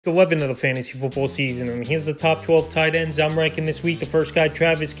11 of the fantasy football season, and here's the top 12 tight ends I'm ranking this week. The first guy,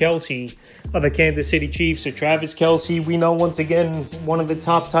 Travis Kelce of the Kansas City Chiefs. So Travis Kelce, we know once again, one of the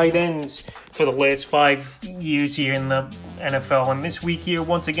top tight ends for the last 5 years here in the NFL. And this week here,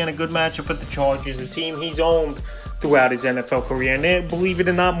 once again, a good matchup with the Chargers, a team he's owned throughout his NFL career. And believe it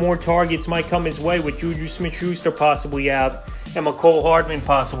or not, more targets might come his way with Juju Smith-Schuster possibly out and Mecole Hardman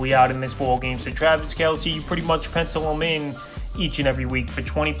possibly out in this ball game. So Travis Kelce, you pretty much pencil him in each and every week for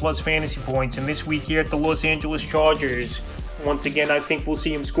 20-plus fantasy points. And this week here at the Los Angeles Chargers, once again, I think we'll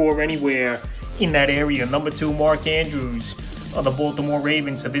see him score anywhere in that area. Number 2, Mark Andrews of the Baltimore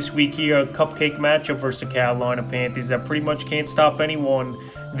Ravens. So this week here, a cupcake matchup versus the Carolina Panthers that pretty much can't stop anyone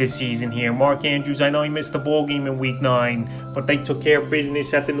this season here. Mark Andrews, I know he missed the ball game in Week 9, but they took care of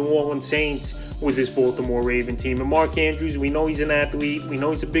business at the New Orleans Saints with this Baltimore Raven team. And Mark Andrews, we know he's an athlete. We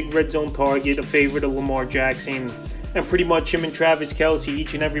know he's a big red zone target, a favorite of Lamar Jackson. And pretty much him and Travis Kelce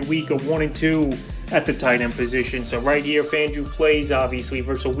each and every week are 1 and 2 at the tight end position. So right here, FanDuel plays, obviously,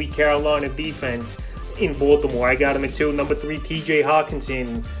 versus a weak Carolina defense in Baltimore. I got him at 2. Number 3, TJ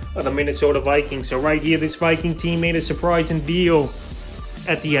Hockenson of the Minnesota Vikings. So right here, this Viking team made a surprising deal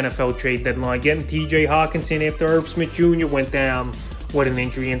at the NFL trade deadline, getting TJ Hockenson after Irv Smith Jr. went down with an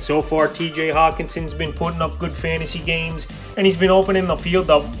injury. And so far, TJ Hawkinson's been putting up good fantasy games, and he's been opening the field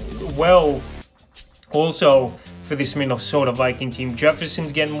up well also for this Minnesota Viking team.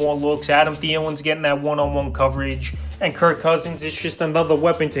 Jefferson's getting more looks, Adam Thielen's getting that one-on-one coverage, and Kirk Cousins is just another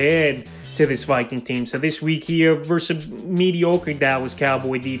weapon to add to this Viking team. So this week here versus mediocre Dallas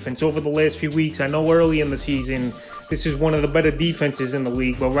Cowboy defense over the last few weeks, I know early in the season this is one of the better defenses in the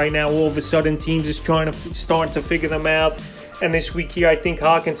league, but right now all of a sudden teams is starting to figure them out. And this week here, I think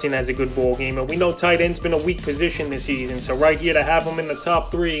Hockenson has a good ball game, and we know tight end's been a weak position this season. So right here, to have him in the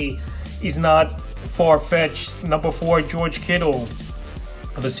top 3 is not far-fetched. Number 4, George Kittle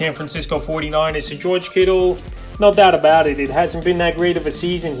of the San Francisco 49ers. So George Kittle, no doubt about it, it hasn't been that great of a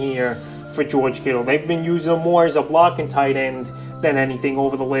season here for George Kittle. They've been using him more as a blocking tight end than anything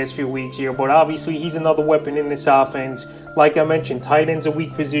over the last few weeks here. But obviously, he's another weapon in this offense. Like I mentioned, tight end's a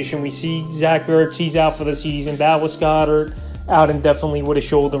weak position. We see Zach Ertz, he's out for the season. Dallas Goedert out indefinitely with a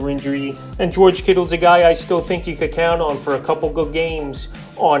shoulder injury. And George Kittle's a guy I still think you could count on for a couple good games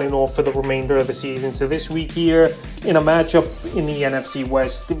on and off for the remainder of the season. So this week here, in a matchup in the NFC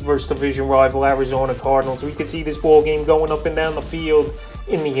West versus division rival Arizona Cardinals, we could see this ball game going up and down the field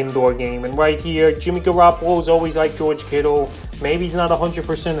in the indoor game. And right here, Jimmy Garoppolo's always like George Kittle. Maybe he's not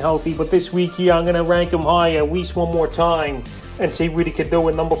 100% healthy, but this week here, I'm going to rank him high at least one more time and see what he could do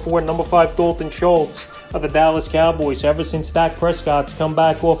with number 4 and number 5, Dalton Schultz of the Dallas Cowboys. Ever since Dak Prescott's come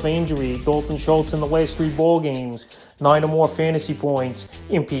back off injury, Dalton Schultz in the last 3 ball games, 9 or more fantasy points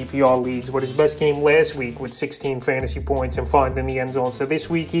in PPR leagues, with his best game last week with 16 fantasy points and finding the end zone. So this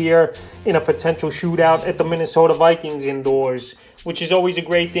week here, in a potential shootout at the Minnesota Vikings indoors, which is always a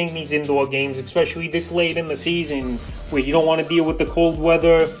great thing, these indoor games, especially this late in the season, where you don't want to deal with the cold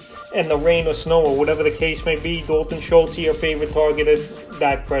weather and the rain or snow or whatever the case may be. Dalton Schultz here, favorite target of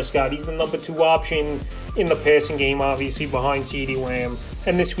Dak Prescott. He's the number 2 option in the passing game, obviously, behind CeeDee Lamb.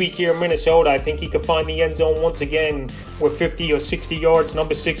 And this week here in Minnesota, I think he could find the end zone once again with 50 or 60 yards.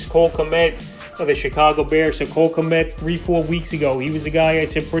 Number 6, Cole Kmet of the Chicago Bears. So Cole Kmet, 3-4 weeks ago, he was a guy I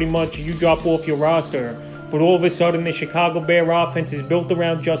said pretty much you drop off your roster. But all of a sudden, the Chicago Bear offense is built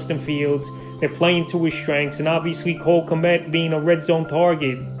around Justin Fields. They're playing to his strengths. And obviously, Cole Kmet being a red zone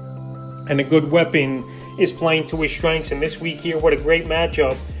target and a good weapon is playing to his strengths. And this week here, what a great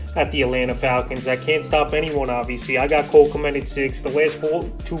matchup at the Atlanta Falcons. That can't stop anyone, obviously. I got Cole Kmet at 6. The last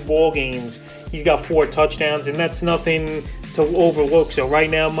 2 ball games, he's got 4 touchdowns, and that's nothing to overlook. So right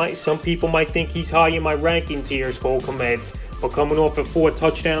now, some people might think he's high in my rankings here as Cole Kmet. But coming off of 4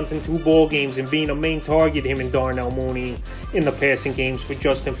 touchdowns in 2 ball games and being a main target, him and Darnell Mooney in the passing games for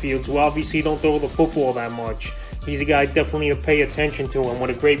Justin Fields, who obviously don't throw the football that much. He's a guy definitely to pay attention to, and what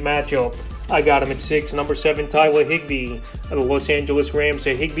a great matchup. I got him at 6. Number 7, Tyler Higbee of the Los Angeles Rams.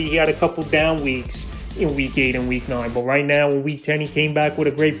 So Higbee, he had a couple down weeks in Week 8 and Week 9. But right now in Week 10, he came back with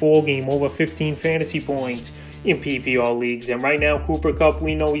a great ball game, over 15 fantasy points in PPR leagues. And right now, Cooper Kupp,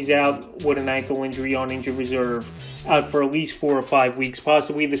 we know he's out with an ankle injury on injured reserve, out for at least 4 or 5 weeks,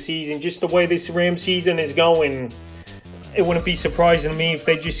 possibly the season. Just the way this Rams season is going, it wouldn't be surprising to me if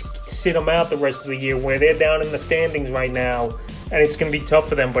they just sit him out the rest of the year, where they're down in the standings right now, and it's going to be tough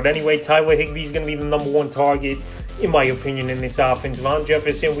for them. But anyway, Tyler Higbee's going to be the number 1 target, in my opinion, in this offense. Van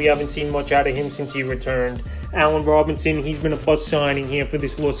Jefferson, we haven't seen much out of him since he returned. Allen Robinson, he's been a plus signing here for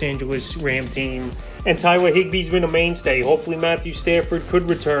this Los Angeles Ram team. And Tyler Higbee's been a mainstay. Hopefully Matthew Stafford could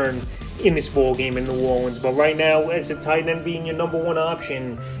return in this ball game in New Orleans. But right now, as a tight end being your number one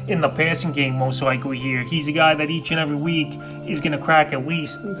option in the passing game, most likely here, he's a guy that each and every week is going to crack at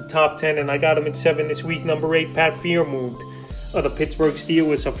least the top 10. And I got him at 7 this week. Number 8, Pat Freiermuth of the Pittsburgh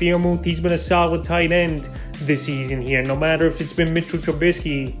Steelers. So Freiermuth, he's been a solid tight end this season here. No matter if it's been Mitchell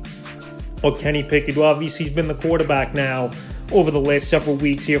Trubisky or Kenny Pickett, well, obviously he's been the quarterback now over the last several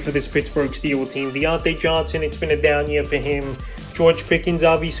weeks here for this Pittsburgh Steelers team. Deontay Johnson, it's been a down year for him. George Pickens,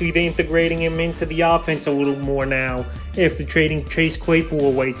 obviously they're integrating him into the offense a little more now after trading Chase Claypool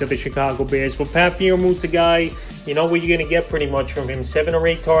away to the Chicago Bears. But Pat Freiermuth's a guy, you know what you're going to get pretty much from him. 7 or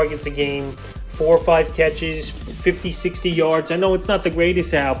 8 targets a game, 4 or 5 catches, 50, 60 yards. I know it's not the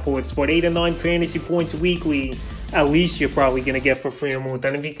greatest outputs, but 8 or 9 fantasy points weekly, at least you're probably going to get for Freiermuth.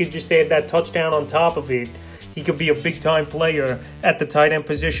 And if you could just add that touchdown on top of it, he could be a big-time player at the tight end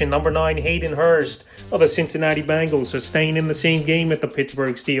position. Number 9, Hayden Hurst of the Cincinnati Bengals. So staying in the same game at the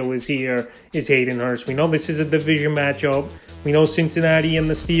Pittsburgh Steelers here is Hayden Hurst. We know this is a division matchup. We know Cincinnati and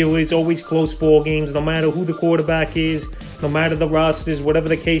the Steelers, always close ball games, no matter who the quarterback is, no matter the rosters, whatever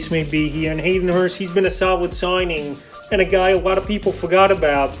the case may be here. And Hayden Hurst, he's been a solid signing and a guy a lot of people forgot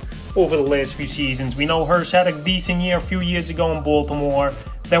about over the last few seasons. We know Hurst had a decent year a few years ago in Baltimore.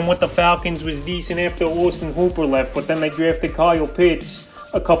 Then with the Falcons was decent after Austin Hooper left, but then they drafted Kyle Pitts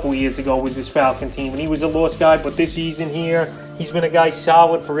a couple years ago was his Falcon team, and he was a lost guy. But this season here, he's been a guy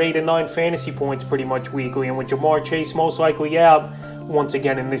solid for 8 or 9 fantasy points pretty much weekly. And with Jamar Chase most likely out once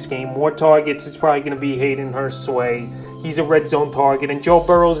again in this game, more targets, it's probably going to be Hayden Hurst's way. He's a red zone target, and Joe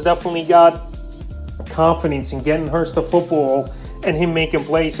Burrow's definitely got confidence in getting Hurst the football and him making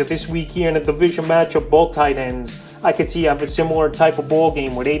plays. So this week here in a division matchup, both tight ends, I could see have a similar type of ball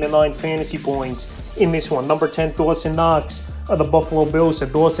game with 8 or 9 fantasy points in this one. Number 10, Dawson Knox of the Buffalo Bills. So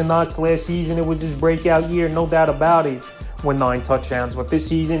Dawson Knox last season, it was his breakout year, no doubt about it, with 9 touchdowns. But this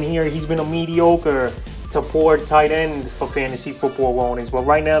season here, he's been a mediocre to poor tight end for fantasy football owners. But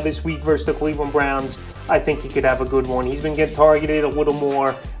right now, this week versus the Cleveland Browns, I think he could have a good one. He's been getting targeted a little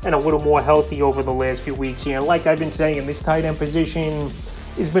more and a little more healthy over the last few weeks here. And like I've been saying, this tight end position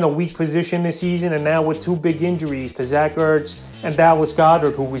has been a weak position this season, and now with 2 big injuries to Zach Ertz and Dallas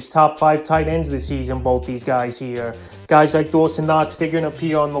Goedert, who was top 5 tight ends this season, both these guys here. Guys like Dawson Knox, they're going to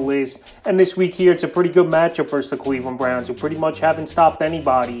appear on the list. And this week here, it's a pretty good matchup versus the Cleveland Browns, who pretty much haven't stopped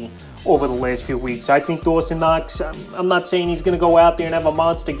anybody over the last few weeks. I think Dawson Knox, I'm not saying he's going to go out there and have a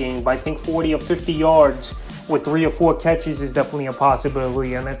monster game, but I think 40 or 50 yards with 3 or 4 catches is definitely a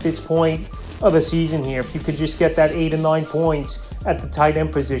possibility. And at this point of the season here, if you could just get that 8 or 9 points at the tight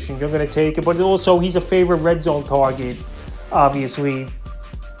end position, you're going to take it. But also, he's a favorite red zone target, obviously,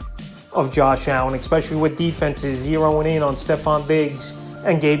 of Josh Allen, especially with defenses zeroing in on Stephon Diggs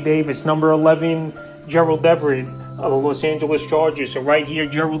and Gabe Davis. Number 11, Gerald Everett of the Los Angeles Chargers. So right here,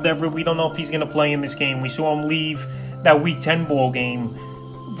 Gerald Everett, we don't know if he's going to play in this game. We saw him leave that Week 10 ball game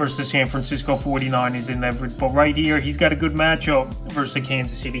versus the San Francisco 49ers in Everett. But right here, he's got a good matchup versus the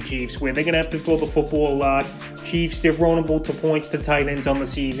Kansas City Chiefs, where they're going to have to throw the football a lot. Chiefs, they're vulnerable to points to tight ends on the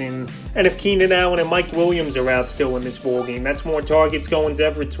season. And if Keenan Allen and Mike Williams are out still in this ball game, that's more targets going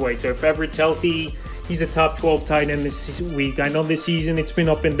Everett's way. So if Everett's healthy, he's a top 12 tight end this week. I know this season it's been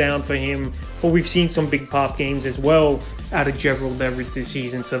up and down for him, but we've seen some big pop games as well out of Gerald Everett this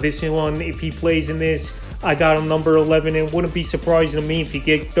season. So this one, if he plays in this, I got him number 11, and wouldn't be surprising to me if he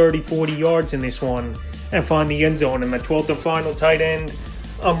get 30, 40 yards in this one and find the end zone. And the 12th and final tight end,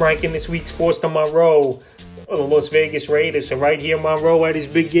 I'm ranking this week's Foster Moreau of the Las Vegas Raiders. So right here, Moreau had his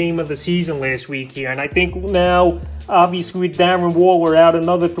big game of the season last week here. And I think now, obviously, with Darren Waller out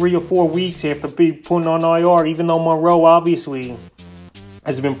another 3 or 4 weeks after being put on IR, even though Moreau obviously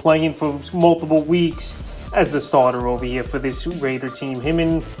has been playing for multiple weeks as the starter over here for this Raider team. Him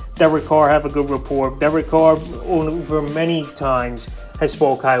and Derek Carr have a good rapport. Derek Carr, over many times, has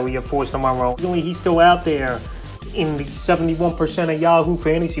spoke highly of Foster Moreau. He's still out there in the 71% of Yahoo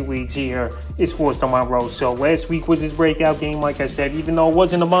fantasy leagues here is Foster Moreau. So last week was his breakout game, like I said, even though it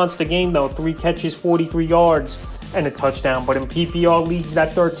wasn't a monster game, though. 3 catches, 43 yards, and a touchdown. But in PPR leagues,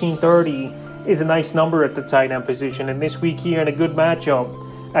 that 1330 is a nice number at the tight end position. And this week here in a good matchup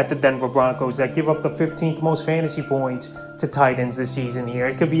at the Denver Broncos that give up the 15th most fantasy points to tight ends this season here.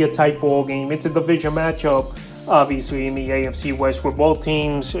 It could be a tight ball game. It's a division matchup, obviously, in the AFC West, where both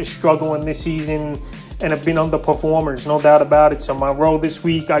teams are struggling this season and have been underperformers, no doubt about it. So Moreau this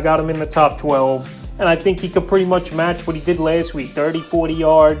week, I got him in the top 12, and I think he could pretty much match what he did last week, 30, 40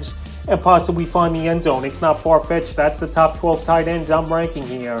 yards, and possibly find the end zone. It's not far-fetched. That's the top 12 tight ends I'm ranking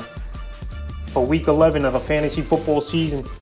here for Week 11 of the fantasy football season.